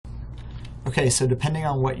Okay, so depending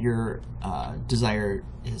on what your desire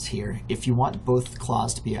is here, if you want both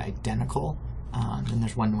claws to be identical, then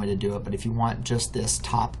there's one way to do it, but if you want just this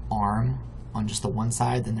top arm on just the one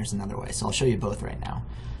side, then there's another way. So I'll show you both right now.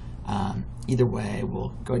 Either way, we'll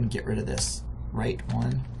go ahead and get rid of this right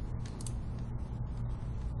one.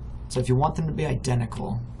 So if you want them to be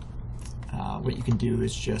identical, what you can do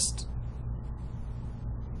is just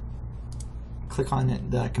click on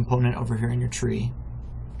the component over here in your tree,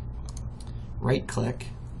 right click,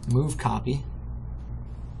 move copy.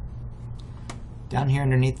 Down here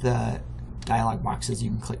underneath the dialog boxes you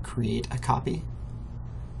can click create a copy,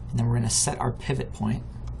 and then we're going to set our pivot point.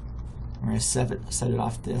 We're going to set it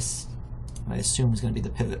off this, what I assume is going to be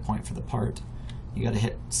the pivot point for the part. You got to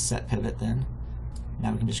hit set pivot then.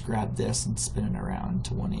 Now we can just grab this and spin it around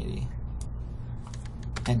to 180.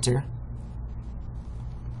 Enter.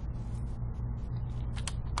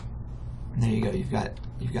 And there you go.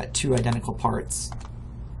 You've got two identical parts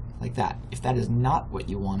like that. If that is not what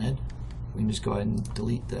you wanted, we can just go ahead and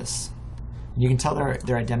delete this. And you can tell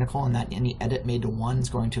they're identical, and that any edit made to one is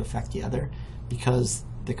going to affect the other because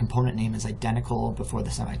the component name is identical before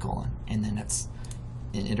the semicolon, and then it's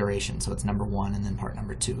an iteration, so it's number one and then part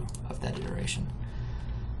number two of that iteration.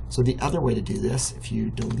 So the other way to do this, if you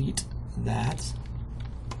delete that,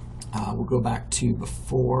 we'll go back to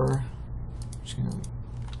before. I'm just going to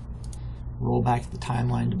roll back the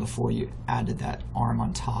timeline to before you added that arm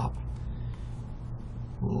on top.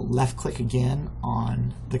 We'll left click again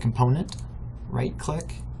on the component, right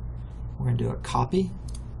click, we're going to do a copy,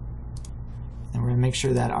 and we're going to make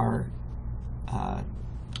sure that our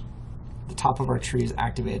the top of our tree is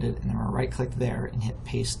activated, and then we're going to right click there and hit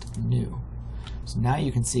paste new. So now you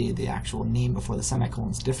can see the actual name before the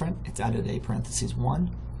semicolon is different. It's added a parentheses 1,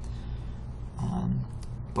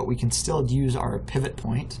 but we can still use our pivot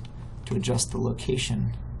point to adjust the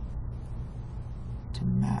location to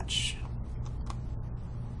match.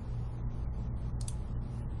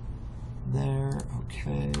 There,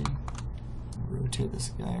 okay. Rotate this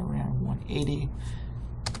guy around 180.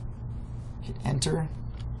 Hit enter.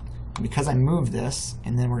 And because I moved this,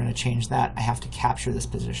 and then we're going to change that, I have to capture this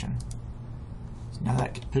position. So now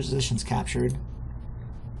that position's captured,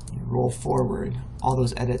 you roll forward. All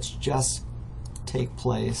those edits just take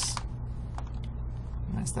place.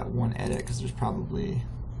 And that's that one edit, because there's probably,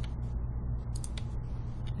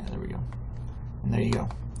 yeah, there we go. And there you go.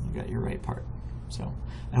 You got your right part. So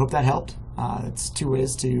I hope that helped. It's two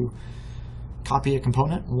ways to copy a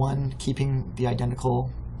component, one keeping the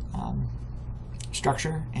identical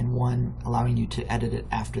structure, and one allowing you to edit it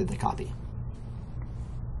after the copy.